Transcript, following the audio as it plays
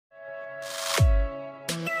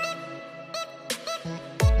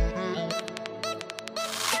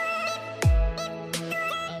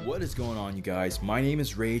What is going on, you guys? My name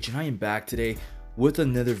is Rage and I am back today with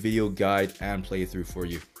another video guide and playthrough for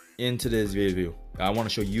you. In today's video, I want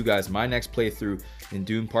to show you guys my next playthrough in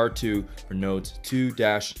Doom Part 2 for nodes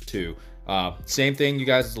 2-2. Same thing, you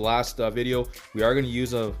guys, as the last video. We are going to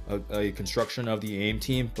use a construction of the aim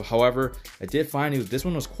team, but however, I did find this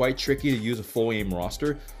one was quite tricky to use a full aim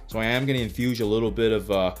roster, so I am going to infuse a little bit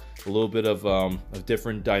of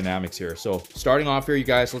different dynamics here. So starting off here, you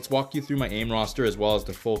guys, let's walk you through my aim roster as well as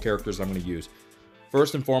the full characters I'm going to use.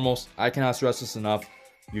 First and foremost, I cannot stress this enough.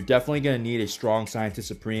 You're definitely going to need a strong Scientist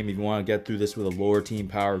Supreme if you want to get through this with a lower team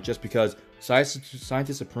power, just because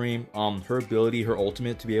Scientist Supreme, her ability, her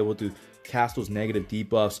ultimate to be able to cast those negative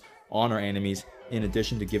debuffs on our enemies, in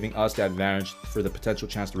addition to giving us the advantage for the potential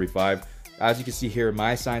chance to revive. As you can see here,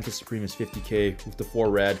 my Scientist Supreme is 50k with the 4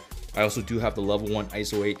 red. I also do have the level 1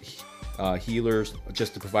 ISO 8 healers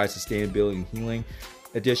just to provide sustainability and healing.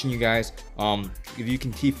 Addition, you guys, if you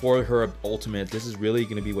can T4 her ultimate, this is really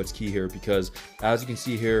going to be what's key here, because as you can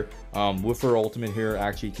see here, with her ultimate here,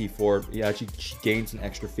 actually T4, she gains an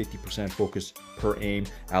extra 50% focus per aim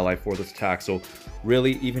ally for this attack. So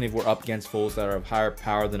really, even if we're up against foes that are of higher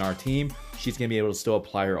power than our team, she's going to be able to still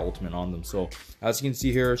apply her ultimate on them. So as you can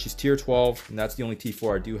see here, she's tier 12, and that's the only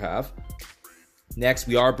T4 I do have. Next,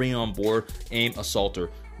 we are bringing on board Aim Assaulter.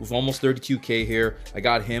 With almost 32k here, I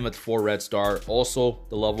got him at the 4 red star. Also,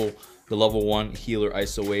 the level 1 healer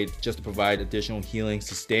ISO 8, just to provide additional healing,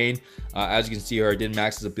 sustain. As you can see here, I did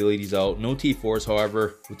max his abilities out. No T4s,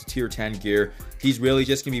 however, with the tier 10 gear. He's really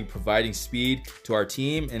just going to be providing speed to our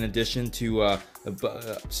team, in addition to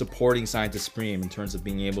supporting Scientist Supreme in terms of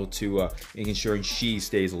being able to ensuring she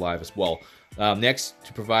stays alive as well. Next,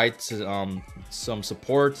 to provide some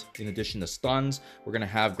support in addition to stuns, we're going to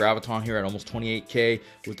have Graviton here at almost 28k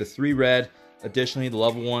with the 3 red. Additionally, the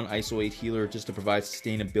level 1 ISO 8 healer just to provide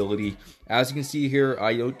sustainability. As you can see here,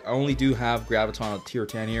 I only do have Graviton at tier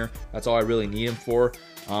 10 here. That's all I really need him for.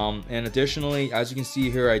 And additionally, as you can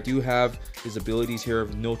see here, I do have his abilities here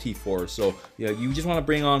with no T4. So yeah, you just want to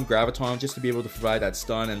bring on Graviton just to be able to provide that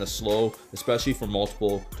stun and the slow, especially for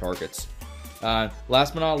multiple targets.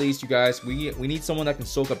 Last but not least, you guys, we need someone that can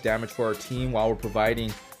soak up damage for our team while we're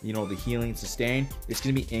providing, you know, the healing and sustain. It's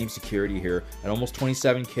going to be Aim Security here at almost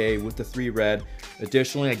 27k with the 3 red.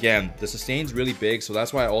 Additionally, again, the sustain's really big, so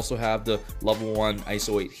that's why I also have the level 1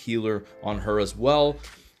 ISO 8 healer on her as well.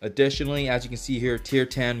 Additionally, as you can see here, tier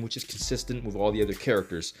 10, which is consistent with all the other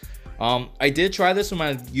characters. I did try this with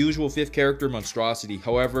my usual 5th character, Monstrosity.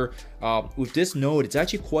 However, with this node, it's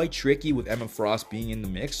actually quite tricky with Emma Frost being in the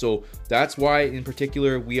mix. So that's why, in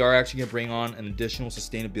particular, we are actually going to bring on an additional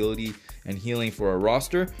sustainability and healing for our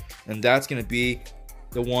roster. And that's going to be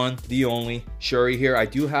the one, the only, Shuri here. I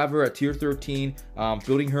do have her at tier 13,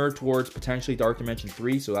 building her towards potentially Dark Dimension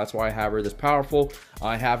 3. So that's why I have her this powerful.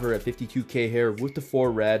 I have her at 52k here with the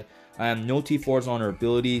 4 red. And no T4s on her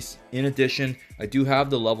abilities. In addition, I do have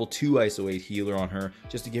the level 2 ISO 8 healer on her,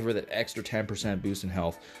 just to give her that extra 10% boost in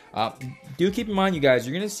health. Do keep in mind, you guys,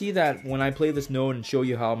 you're going to see that when I play this node and show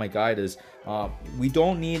you how my guide is, we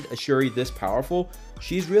don't need a Shuri this powerful.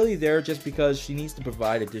 She's really there just because she needs to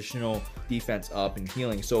provide additional defense up and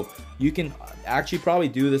healing. So you can actually probably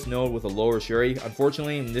do this node with a lower Shuri.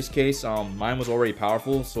 Unfortunately, in this case, mine was already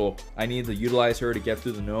powerful, so I needed to utilize her to get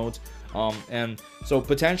through the nodes. And so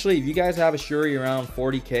potentially, if you guys have a Shuri around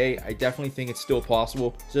 40k, I definitely think it's still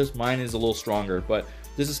possible. It's just mine is a little stronger, but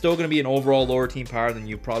this is still going to be an overall lower team power than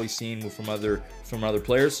you've probably seen from other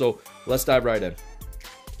players. So let's dive right in.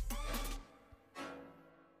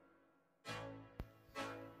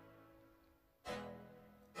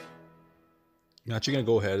 I'm actually going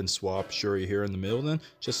to go ahead and swap Shuri here in the middle then,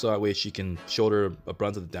 just so that way she can shoulder a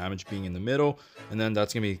brunt of the damage being in the middle. And then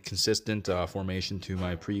that's going to be consistent formation to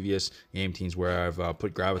my previous aim teams, where I've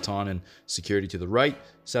put Graviton and Security to the right,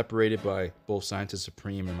 separated by both Scientist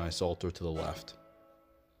Supreme and my Assaulter to the left.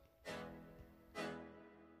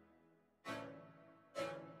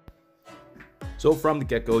 So from the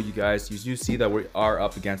get-go, you guys, you do see that we are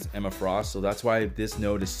up against Emma Frost, so that's why this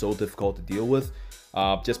node is so difficult to deal with.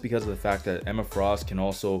 Just because of the fact that Emma Frost can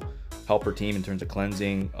also help her team in terms of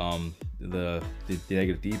cleansing the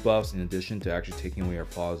negative debuffs, in addition to actually taking away our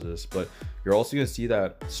positives. But you're also going to see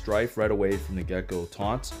that Strife right away from the get-go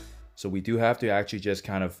taunts. So we do have to actually just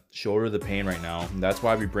kind of shoulder the pain right now, and that's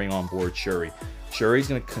why we bring on board Shuri. Shuri's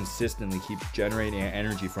going to consistently keep generating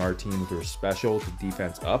energy for our team with her special to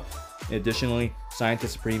defense up. Additionally,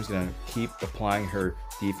 Scientist Supreme is going to keep applying her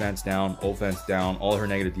defense down, offense down, all her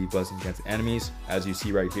negative debuffs against enemies, as you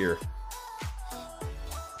see right here.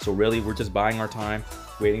 So really, we're just buying our time,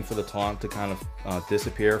 waiting for the taunt to kind of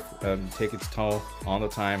disappear and take its toll on the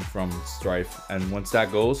time from Strife. And once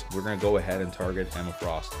that goes, we're going to go ahead and target Emma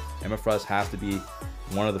Frost. Emma Frost has to be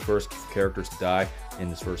one of the first characters to die in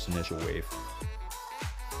this first initial wave.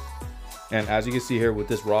 And as you can see here with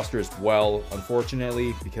this roster as well,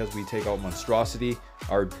 unfortunately, because we take out Monstrosity,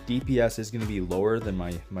 our DPS is going to be lower than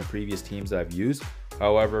my previous teams that I've used.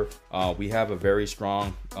 However, we have a very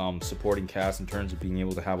strong supporting cast in terms of being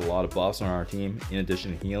able to have a lot of buffs on our team in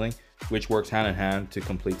addition to healing, which works hand in hand to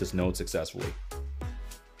complete this node successfully.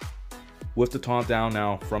 With the taunt down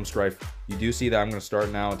now from Strife, you do see that I'm going to start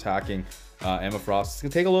now attacking Emma Frost. It's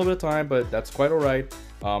going to take a little bit of time, but that's quite alright.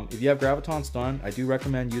 If you have Graviton stun, I do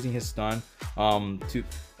recommend using his stun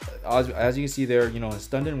as you can see there, you know, his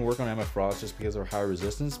stun didn't work on Emma Frost just because of her high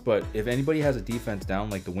resistance, but if anybody has a defense down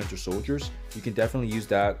like the Winter Soldiers, you can definitely use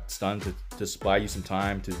that stun to buy you some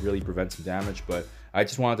time to really prevent some damage. But I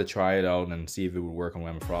just wanted to try it out and see if it would work on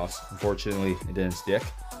Emma Frost. Unfortunately, it didn't stick,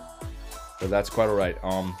 but that's quite alright.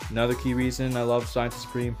 Another key reason I love Scientist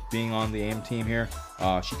Supreme being on the aim team here,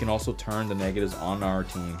 she can also turn the negatives on our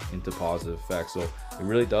team into positive effects, so it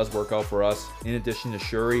really does work out for us. In addition to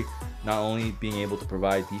Shuri not only being able to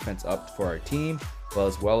provide defense up for our team, but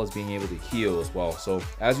as well as being able to heal as well. So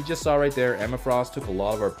as you just saw right there, Emma Frost took a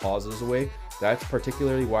lot of our positives away. That's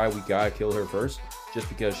particularly why we gotta kill her first, just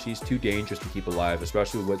because she's too dangerous to keep alive,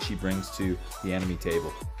 especially with what she brings to the enemy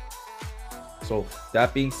table. So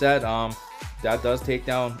that being said, that does take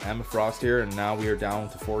down Emma Frost here, and now we are down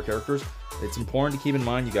to 4 characters. It's important to keep in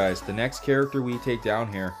mind, you guys, the next character we take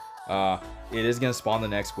down here, it is going to spawn the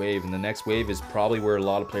next wave, and the next wave is probably where a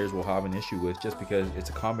lot of players will have an issue with, just because it's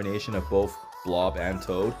a combination of both Blob and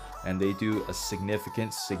Toad, and they do a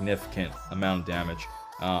significant amount of damage.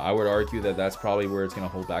 I would argue that that's probably where it's going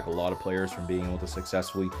to hold back a lot of players from being able to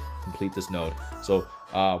successfully complete this node. So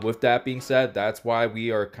with that being said, that's why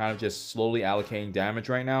we are kind of just slowly allocating damage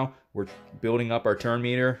right now. We're building up our turn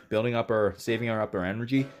meter, saving up our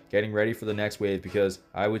energy, getting ready for the next wave, because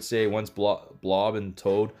I would say once Blob and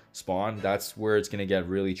Toad spawn, that's where it's going to get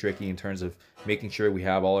really tricky in terms of making sure we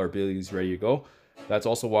have all our abilities ready to go. That's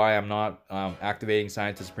also why I'm not activating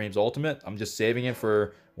Scientist Supreme's ultimate. I'm just saving it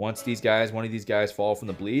for once one of these guys fall from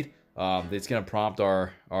the bleed. It's going to prompt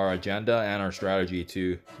our agenda and our strategy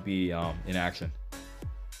to be in action.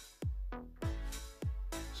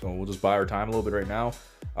 So we'll just buy our time a little bit right now.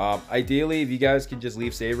 Ideally, if you guys can just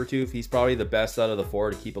leave Sabretooth, he's probably the best out of the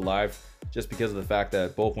 4 to keep alive, just because of the fact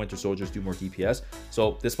that both Winter Soldiers do more DPS.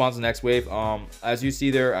 So this spawns the next wave. As you see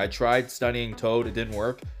there, I tried stunning Toad, it didn't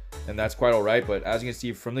work, and that's quite alright. But as you can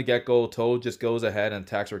see from the get-go, Toad just goes ahead and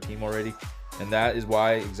attacks our team already. And that is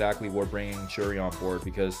why exactly we're bringing Shuri on board,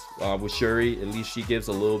 because with Shuri, at least she gives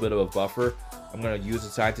a little bit of a buffer. I'm going to use the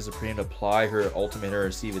Scientist Supreme to apply her ultimate her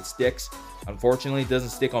and see if it sticks. Unfortunately, it doesn't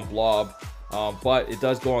stick on Blob, but it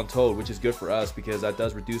does go on Toad, which is good for us because that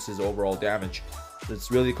does reduce his overall damage. So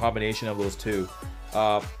it's really a combination of those two.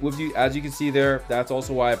 As you can see there, that's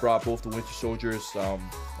also why I brought both the Winter Soldiers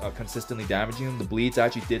consistently damaging them. The bleeds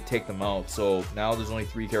actually did take them out, so now there's only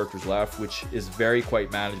 3 characters left, which is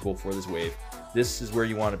quite manageable for this wave. This is where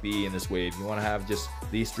you want to be in this wave. You want to have just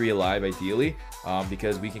these 3 alive ideally,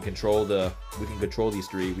 because we can control these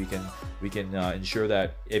 3. We can ensure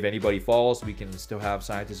that if anybody falls, we can still have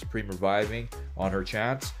Scientist Supreme reviving on her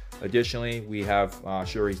chance. Additionally, we have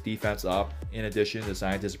Shuri's defense up, in addition to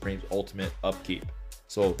Scientist Supreme's ultimate upkeep.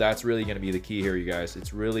 So that's really going to be the key here, you guys.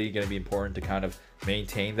 It's really going to be important to kind of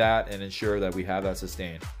maintain that and ensure that we have that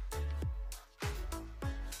sustained.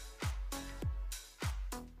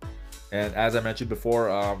 And as I mentioned before,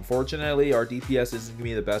 unfortunately, our DPS isn't going to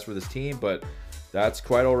be the best for this team, but that's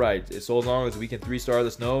quite alright. So long as we can 3-star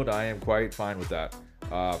this node, I am quite fine with that.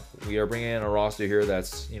 We are bringing in a roster here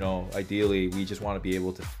that's, you know, ideally we just want to be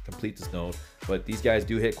able to complete this node, but these guys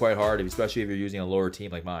do hit quite hard, especially if you're using a lower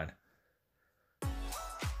team like mine.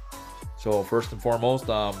 So first and foremost,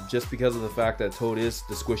 just because of the fact that Toad is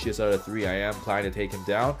the squishiest out of 3, I am planning to take him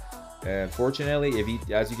down. And fortunately, if he,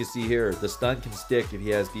 as you can see here, the stun can stick if he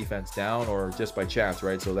has defense down or just by chance,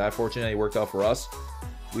 right? So that fortunately worked out for us.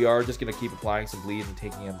 We are just going to keep applying some bleeds and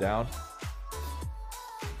taking him down.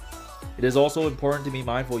 It is also important to be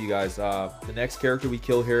mindful, you guys. The next character we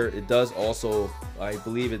kill here, it does also, I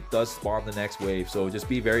believe it does spawn the next wave. So just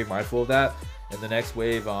be very mindful of that. And the next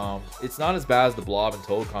wave, it's not as bad as the Blob and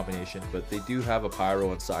Toad combination, but they do have a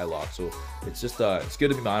Pyro and Psylocke. So it's just, it's good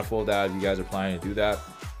to be mindful of that if you guys are planning to do that.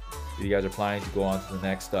 If you guys are planning to go on to the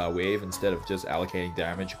next wave instead of just allocating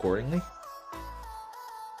damage accordingly.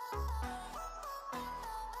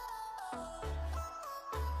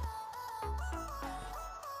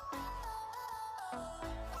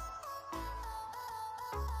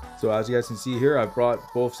 So as you guys can see here, I've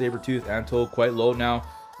brought both Sabretooth and Toad quite low now,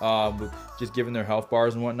 with just giving their health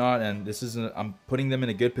bars and whatnot. And this is I'm putting them in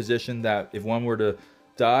a good position that if one were to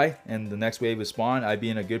die and the next wave is spawn, I'd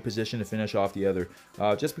be in a good position to finish off the other.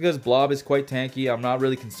 Just because Blob is quite tanky, I'm not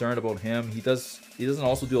really concerned about him. He doesn't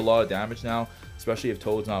also do a lot of damage now, especially if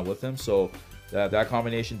Toad's not with him. So that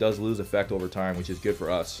combination does lose effect over time, which is good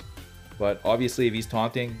for us. But obviously, if he's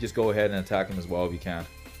taunting, just go ahead and attack him as well if you can.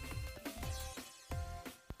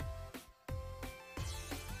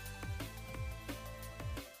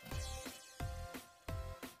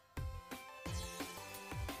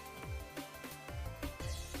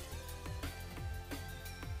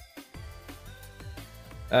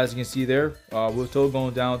 As you can see there, with Toad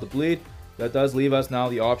going down with the bleed, that does leave us now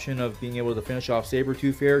the option of being able to finish off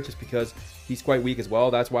Sabretooth here, just because he's quite weak as well.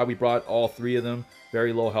 That's why we brought all three of them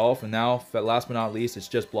very low health. And now, last but not least, it's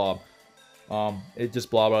just Blob. It just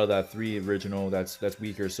Blob out of that 3 original that's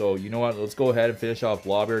weaker. So you know what? Let's go ahead and finish off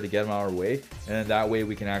Blob here to get him out of our way. And then that way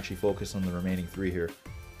we can actually focus on the remaining 3 here.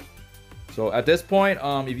 So at this point,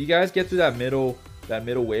 if you guys get through that middle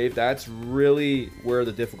wave, that's really where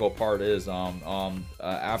the difficult part is.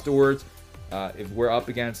 Afterwards, if we're up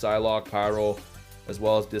against Psylocke, Pyro, as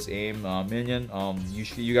well as this aim minion,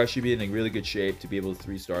 you guys should be in a really good shape to be able to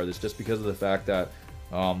 3-star this, just because of the fact that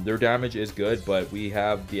their damage is good, but we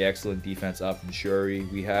have the excellent defense up from Shuri.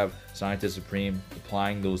 We have Scientist Supreme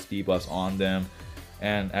applying those debuffs on them.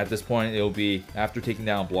 And at this point, it'll be, after taking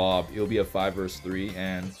down Blob, it'll be a 5 versus 3,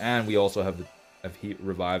 and we also have heat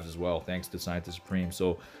revives as well, thanks to Scientist Supreme.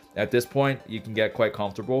 So at this point, you can get quite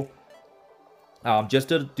comfortable. Just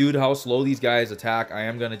due to how slow these guys attack, I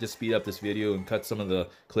am going to just speed up this video and cut some of the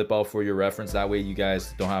clip out for your reference. That way you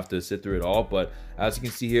guys don't have to sit through it all. But as you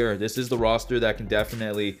can see here, this is the roster that can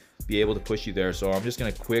definitely be able to push you there. So I'm just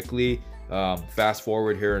going to quickly fast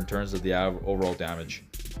forward here in terms of the overall damage.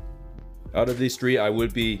 Out of these 3, I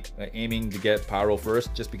would be aiming to get Pyro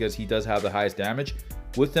first, just because he does have the highest damage.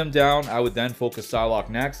 With them down, I would then focus Psylocke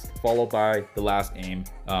next, followed by the last aim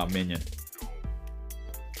minion.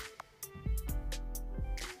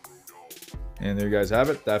 And there you guys have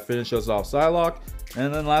it. That finishes off Psylocke.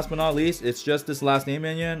 And then last but not least, it's just this last aim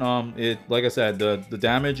minion. Like I said, the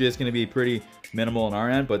damage is going to be pretty minimal on our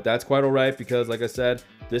end, but that's quite alright, because like I said,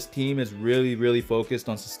 this team is really focused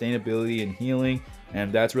on sustainability and healing,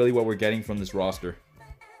 and that's really what we're getting from this roster.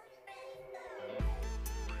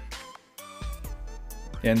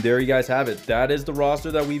 And there you guys have it. That is the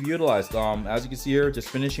roster that we've utilized. As you can see here, just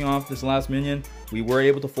finishing off this last minion, we were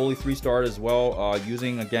able to fully 3-star as well,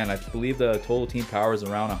 using, again, I believe the total team power is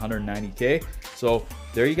around 190k. So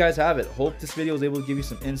there you guys have it. Hope this video was able to give you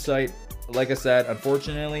some insight. Like I said,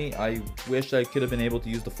 unfortunately, I wish I could have been able to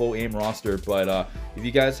use the full aim roster, but if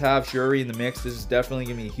you guys have Shuri in the mix, this is definitely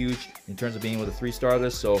going to be huge in terms of being able to 3-star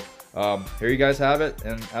this. So here you guys have it,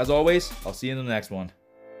 and as always, I'll see you in the next one.